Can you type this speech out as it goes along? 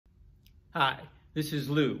Hi, this is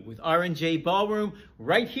Lou with R&J Ballroom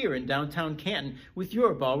right here in Downtown Canton with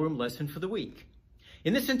your ballroom lesson for the week.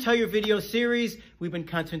 In this entire video series, we've been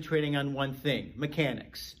concentrating on one thing,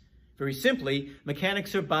 mechanics. Very simply,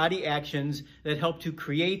 mechanics are body actions that help to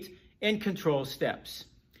create and control steps.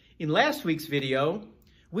 In last week's video,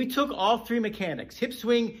 we took all three mechanics, hip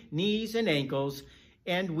swing, knees, and ankles,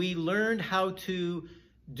 and we learned how to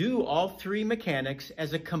do all three mechanics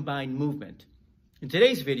as a combined movement. In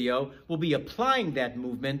today's video, we'll be applying that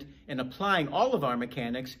movement and applying all of our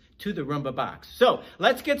mechanics to the Rumba box. So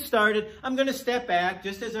let's get started. I'm going to step back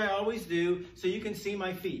just as I always do so you can see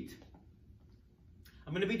my feet.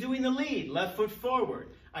 I'm going to be doing the lead, left foot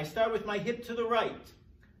forward. I start with my hip to the right.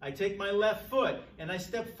 I take my left foot and I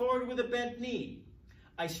step forward with a bent knee.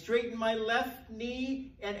 I straighten my left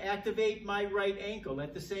knee and activate my right ankle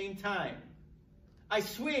at the same time. I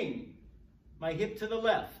swing my hip to the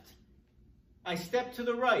left. I step to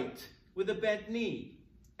the right with a bent knee.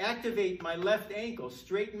 Activate my left ankle,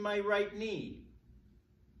 straighten my right knee.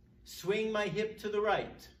 Swing my hip to the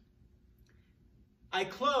right. I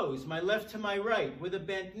close my left to my right with a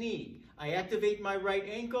bent knee. I activate my right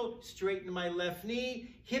ankle, straighten my left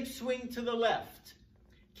knee, hip swing to the left.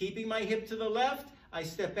 Keeping my hip to the left, I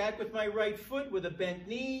step back with my right foot with a bent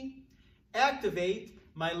knee. Activate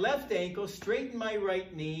my left ankle, straighten my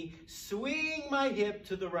right knee, swing my hip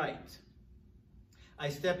to the right. I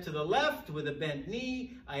step to the left with a bent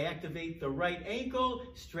knee. I activate the right ankle,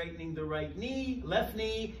 straightening the right knee, left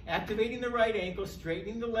knee, activating the right ankle,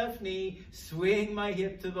 straightening the left knee, swing my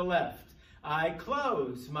hip to the left. I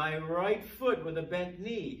close my right foot with a bent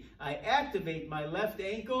knee. I activate my left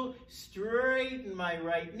ankle, straighten my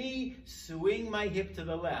right knee, swing my hip to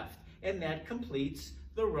the left. And that completes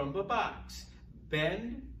the Rumba box.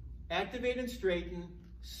 Bend, activate and straighten,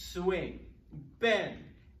 swing. Bend,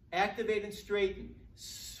 activate and straighten,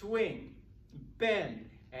 swing, bend,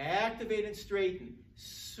 activate and straighten,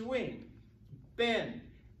 swing, bend,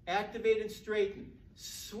 activate and straighten,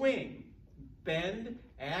 swing, bend,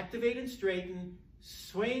 activate and straighten,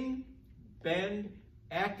 swing, bend,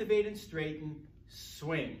 activate and straighten,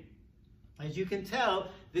 swing. As you can tell,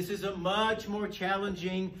 this is a much more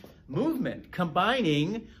challenging movement,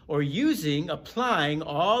 combining or applying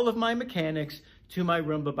all of my mechanics to my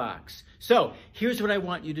Rumba box. So here's what I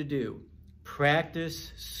want you to do.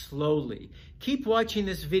 Practice slowly. Keep watching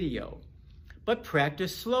this video, but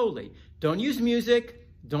practice slowly. Don't use music.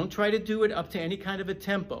 Don't try to do it up to any kind of a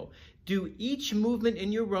tempo. Do each movement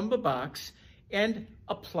in your Rumba box and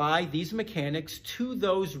apply these mechanics to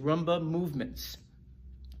those Rumba movements.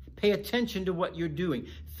 Pay attention to what you're doing.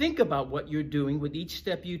 Think about what you're doing with each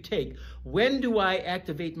step you take. When do I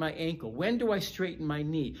activate my ankle? When do I straighten my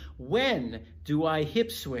knee? When do I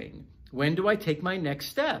hip swing? When do I take my next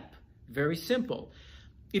step? Very simple.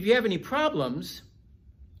 If you have any problems,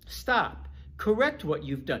 stop. Correct what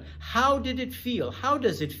you've done. How did it feel? How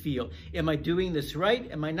does it feel? Am I doing this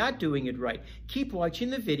right? Am I not doing it right? Keep watching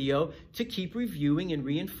the video to keep reviewing and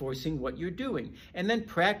reinforcing what you're doing. And then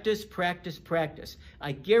practice, practice, practice.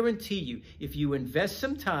 I guarantee you, if you invest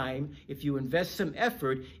some time, if you invest some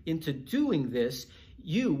effort into doing this,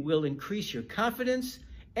 you will increase your confidence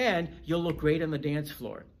and you'll look great on the dance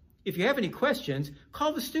floor. If you have any questions,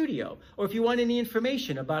 call the studio. Or if you want any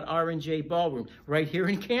information about R&J Ballroom right here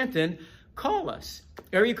in Canton, call us.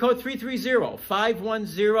 Area code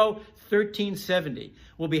 330-510-1370.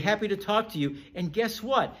 We'll be happy to talk to you. And guess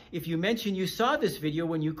what? If you mention you saw this video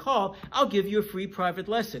when you call, I'll give you a free private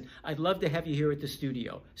lesson. I'd love to have you here at the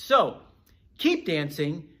studio. So, keep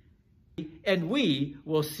dancing, and we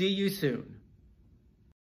will see you soon.